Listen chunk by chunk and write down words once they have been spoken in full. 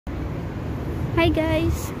Hi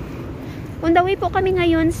guys! On the way po kami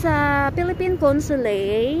ngayon sa Philippines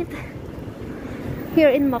Consulate here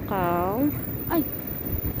in Macau. Ay!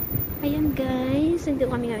 Ayan guys, hindi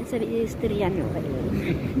kami ngayon sa Ministerian.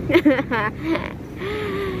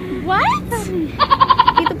 What?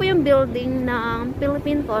 Ito po yung building ng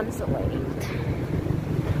Philippines Consulate.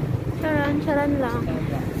 Charan lang.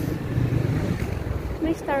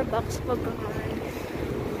 May Starbucks pa guys.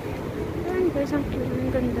 Ayan guys, ang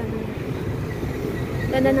ganda na.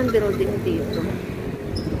 Ganda ng building dito.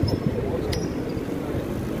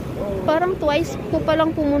 Parang twice ko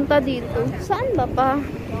palang pumunta dito. Saan ba pa?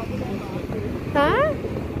 Ha?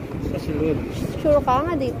 Sa sulod. Sure ka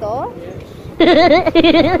nga dito?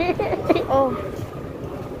 Oh.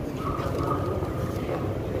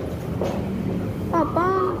 Papa.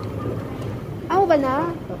 Ako ba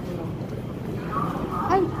na?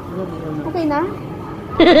 Ay. Okay na?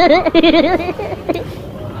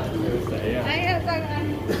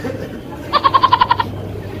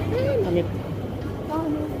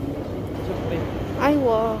 Ay,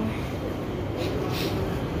 wow.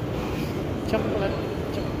 Chocolate.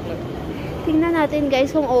 Tingnan natin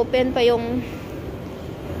guys kung open pa yung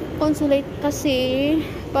consulate kasi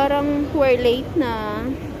parang we're late na.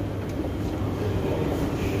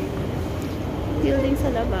 Building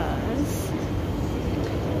sa labas.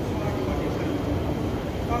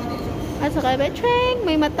 At saka ba, Treng,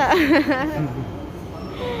 may mata.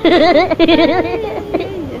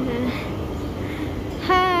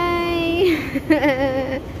 Hi!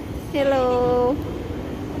 Hello!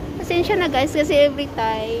 Pasensya na guys kasi every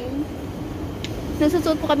time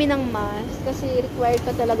nagsusuot po kami ng mask kasi required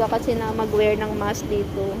pa talaga kasi na mag-wear ng mask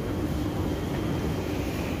dito.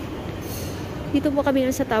 Dito po kami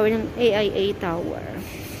sa tower ng AIA Tower.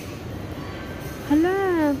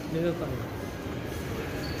 Hala!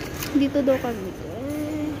 Dito daw kami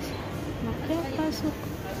guys. Makapasok.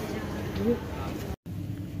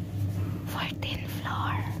 14th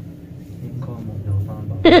floor.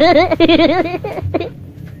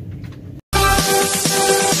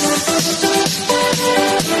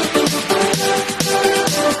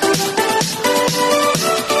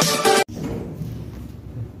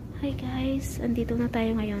 Hi guys, andito na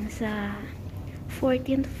tayo ngayon sa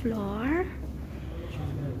 14th floor.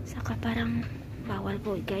 Saka parang bawal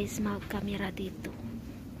po guys mag-camera dito.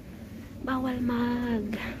 Bawal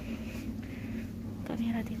mag-camera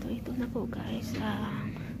dito. Ito na po guys.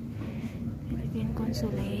 Philippines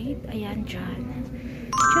Consulate. Ayan dyan.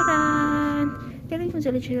 Charan! Philippines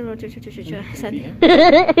Consulate. Saan?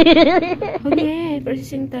 Okay,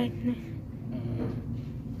 processing time.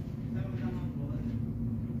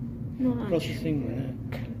 No Processing mo na.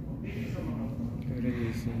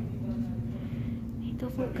 Ito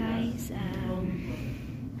po guys,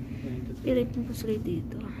 Philippines Consulate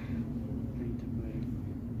dito.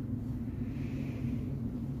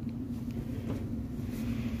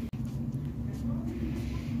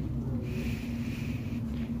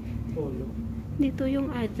 Dito yung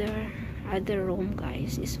other room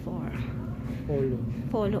guys is for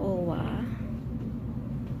Polo OWA.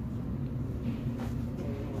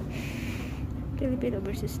 Philippine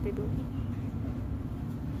Overseas Table.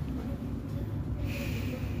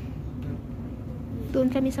 Doon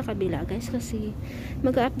kami sa kabila guys kasi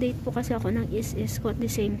mag-update po kasi ako ng is ko at the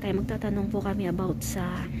same time magtatanong po kami about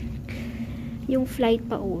sa yung flight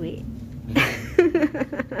pa uwi.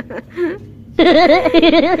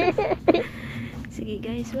 Sige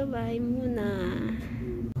guys, bye-bye muna.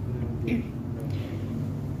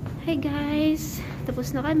 Hi guys,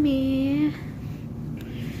 tapos na kami.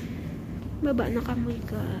 Baba na kami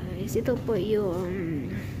guys. Ito po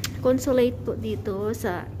yung consulate po dito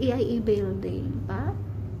sa AIA building pa.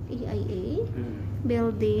 AIA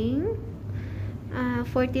building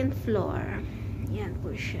 14th floor. Yan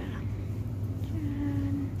po siya.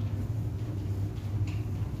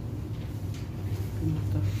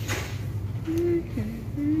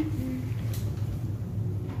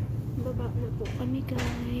 Baba na po kami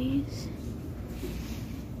guys.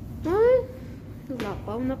 Ay,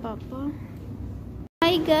 lapaw na papa.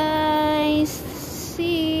 Hi guys,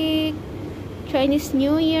 see, Chinese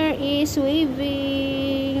New Year is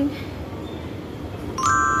waving.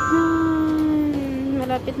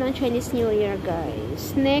 Malapit na ang Chinese New Year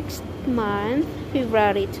guys. Next month,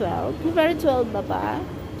 February 12. February 12 ba ba?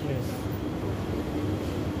 Yes.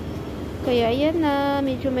 Kaya yan na,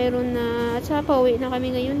 medyo mayroon na. At saka pauwi na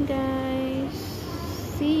kami ngayon guys.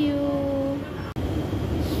 See you!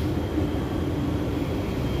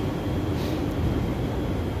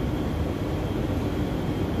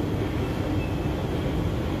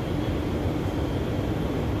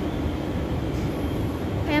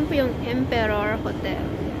 po yung Emperor Hotel.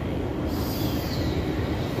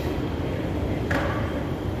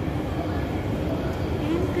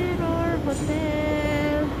 Emperor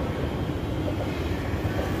Hotel.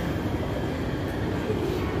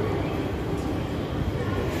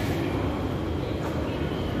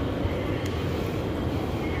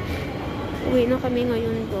 Uwi na kami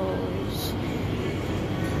ngayon, guys.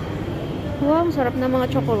 Wow, ang sarap na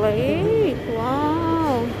mga chocolate.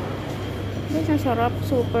 Wow. Guys, ang sarap.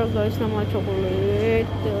 Super, guys, na mga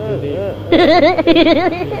chocolate.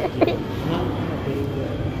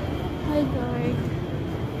 Hi, guys.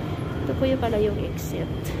 Ito po yung pala yung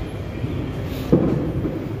exit.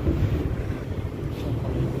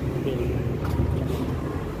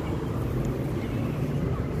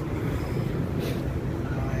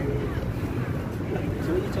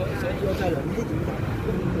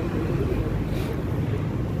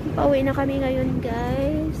 Pauwi na kami ngayon,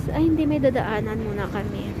 guys. Ay, hindi, may dadaanan muna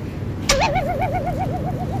kami.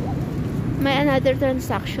 May another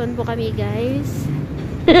transaction po kami, guys.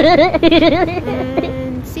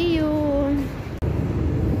 And see you.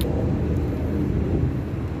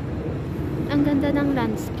 Ang ganda ng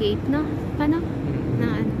landscape, no? Paano?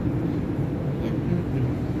 Na ano? Yan.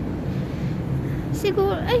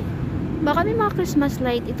 Siguro, ay, baka may mga Christmas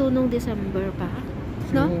light ito nung December pa.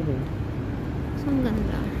 No? So, ang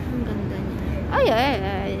ganda. Ang ganda niya. Ay, ay,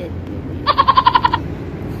 ay.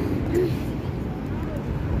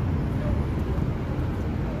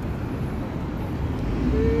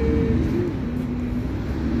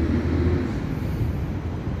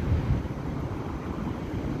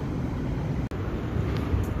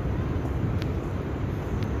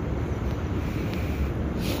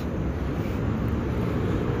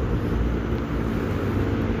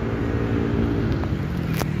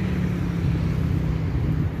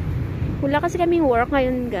 Wala kasi kaming work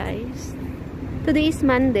ngayon, guys. Today is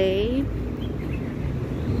Monday.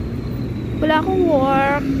 Wala akong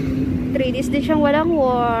work. 3 days din siyang walang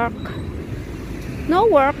work. No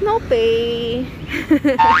work, no pay.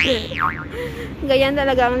 Ganyan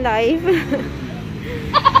talaga ang life.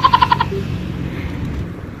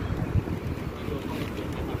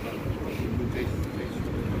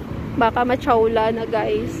 Baka machawla na,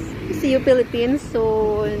 guys. See you Philippines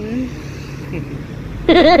soon.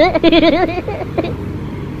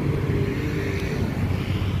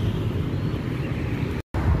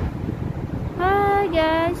 Hi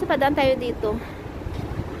guys, padaan tayo dito.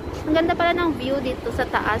 Ang ganda pala ng view dito sa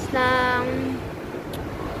taas ng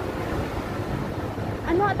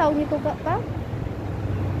ano ang tawag nito pa?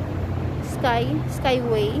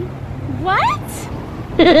 Skyway. What?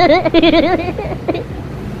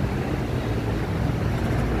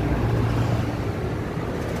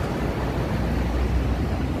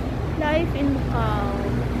 Life in Macau.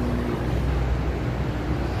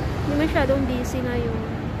 Hindi masyadong busy ngayon.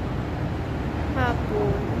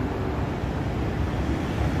 Hapon.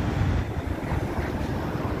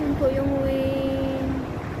 Yun po yung wing.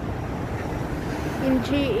 Yung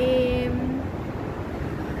GM.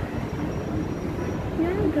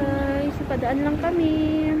 Yan guys. Padaan lang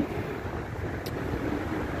kami.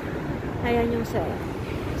 Ayan yung sa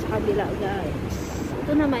kabila guys.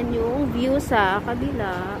 Ito naman yung view sa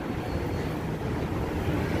kabila.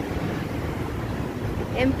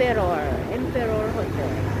 Emperor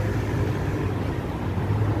Hotel.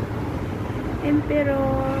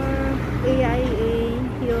 Emperor AIA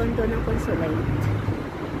yun doon ang consulate.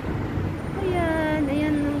 Ayan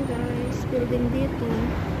lang guys, building dito.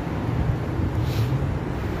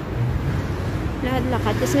 Lahat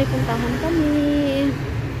lakad kasi may puntahan kami.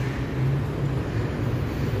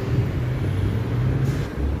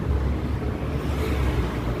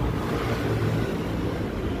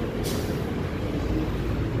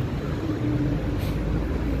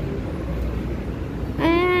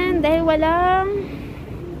 Dahil walang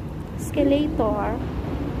escalator,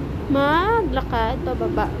 maglakad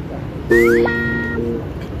pababa.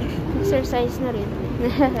 Exercise na rin.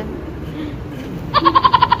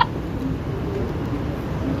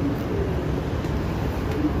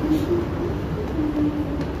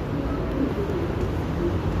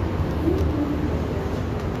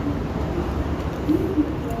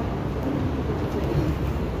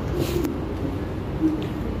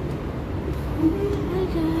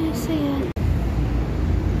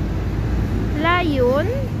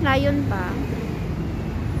 Lion pa.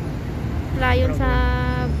 Lion sa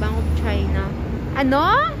Bank of China.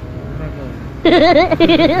 Ano?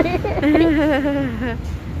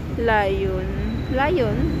 Lion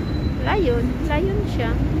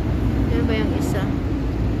siya. Yan ba yung isa?